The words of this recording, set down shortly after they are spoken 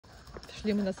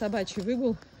Пошли мы на собачий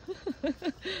выгул.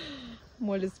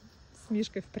 Молли с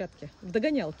Мишкой в прятки. В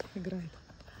догонялки играет.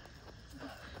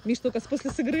 Миш только после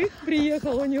с игры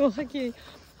приехал, у него хоккей.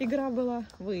 Игра была,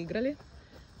 выиграли.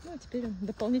 Ну, а теперь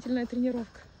дополнительная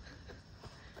тренировка.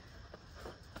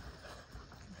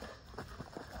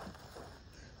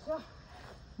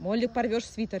 Молли, порвешь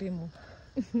свитер ему.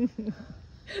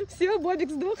 Все, Бобик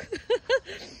сдох.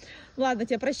 Ладно,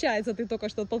 тебе прощается, ты только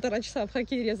что 1,5 часа в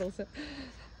хоккей резался.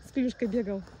 С клюшкой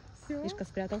бегал. Все. Мишка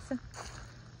спрятался.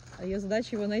 А ее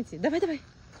задача его найти. Давай, давай,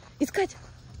 искать.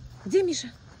 Где Миша?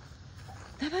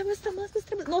 Давай быстро,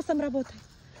 быстро. Носом работай.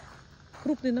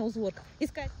 Крупный ноузворк.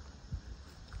 Искать.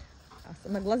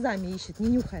 Она глазами ищет, не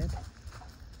нюхает.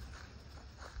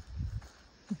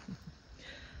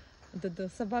 Да,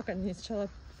 собака не сначала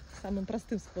самым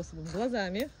простым способом.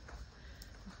 Глазами.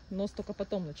 Нос только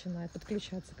потом начинает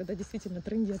подключаться, когда действительно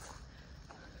трындец.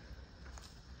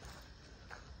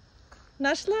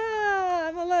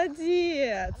 Нашла!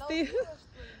 Молодец! Ты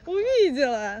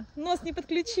увидела! Нос не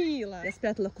подключила. Я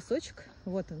спрятала кусочек.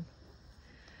 Вот он.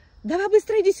 Давай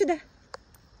быстро иди сюда.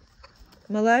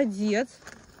 Молодец.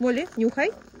 Молли,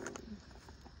 нюхай.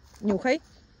 Нюхай.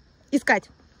 Искать.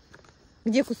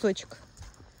 Где кусочек?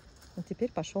 Вот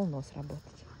теперь пошел нос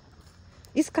работать.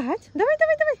 Искать. Давай,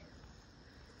 давай, давай.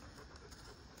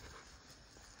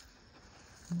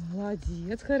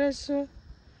 Молодец, хорошо.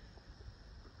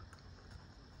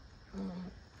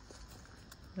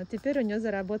 Вот теперь у нее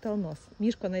заработал нос.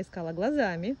 Мишку она искала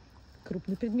глазами.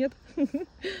 Крупный предмет.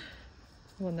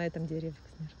 Вон на этом дереве.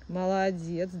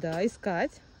 Молодец, да,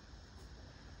 искать.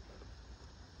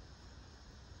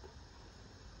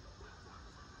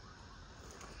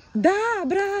 Да,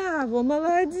 браво,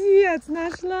 молодец,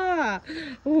 нашла.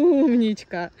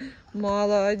 Умничка.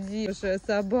 Молодец,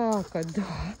 собака,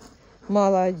 да.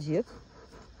 Молодец.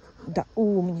 Да,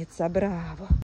 умница, браво.